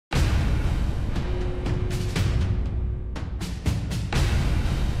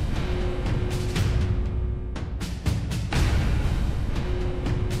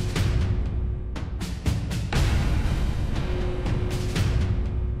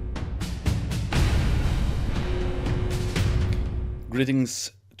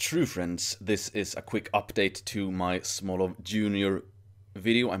Greetings, true friends. This is a quick update to my Smolov Junior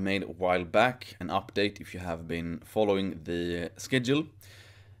video I made a while back. An update if you have been following the schedule.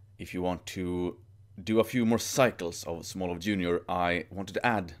 If you want to do a few more cycles of Smolov Junior, I wanted to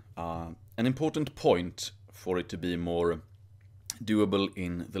add an important point for it to be more doable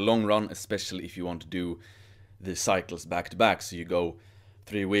in the long run, especially if you want to do the cycles back to back. So you go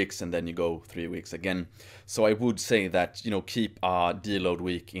 3 weeks and then you go 3 weeks again. So I would say that, keep a deload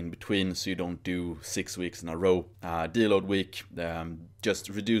week in between, so you don't do 6 weeks in a row. Deload week, just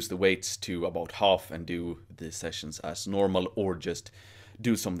reduce the weights to about half and do the sessions as normal, or just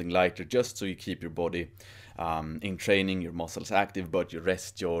do something lighter, just so you keep your body in training, your muscles active, but you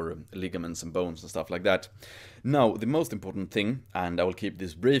rest your ligaments and bones and stuff like that. Now, the most important thing, and I will keep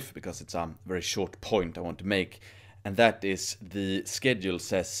this brief because it's a very short point I want to make, and that is the schedule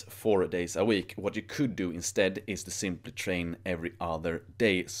says 4 days a week. What you could do instead is to simply train every other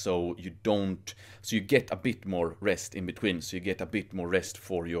day, so you get a bit more rest in between, so you get a bit more rest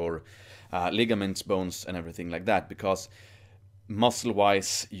for your ligaments, bones and everything like that, because muscle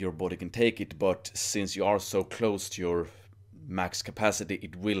wise your body can take it, but since you are so close to your max capacity,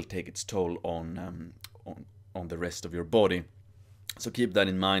 it will take its toll on the rest of your body. So keep that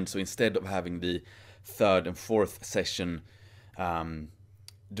in mind. So instead of having the third and fourth session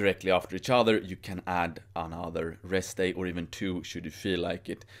directly after each other, you can add another rest day, or even 2 should you feel like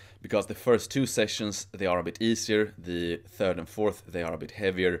it, because the first 2 sessions, they are a bit easier, the third and fourth, they are a bit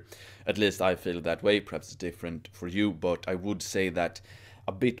heavier. At least I feel that way. Perhaps it's different for you, but I would say that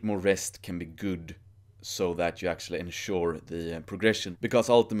a bit more rest can be good, so that you actually ensure the progression, because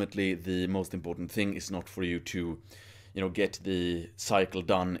ultimately the most important thing is not for you to get the cycle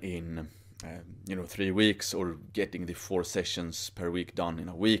done in 3 weeks, or getting the 4 sessions per week done in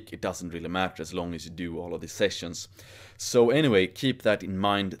a week. It doesn't really matter as long as you do all of the sessions. So anyway, keep that in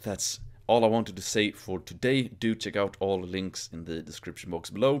mind. That's all I wanted to say for today. Do check out all the links in the description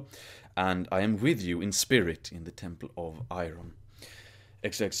box below, and I am with you in spirit in the Temple of Iron.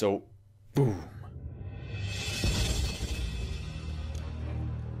 XXO, boom.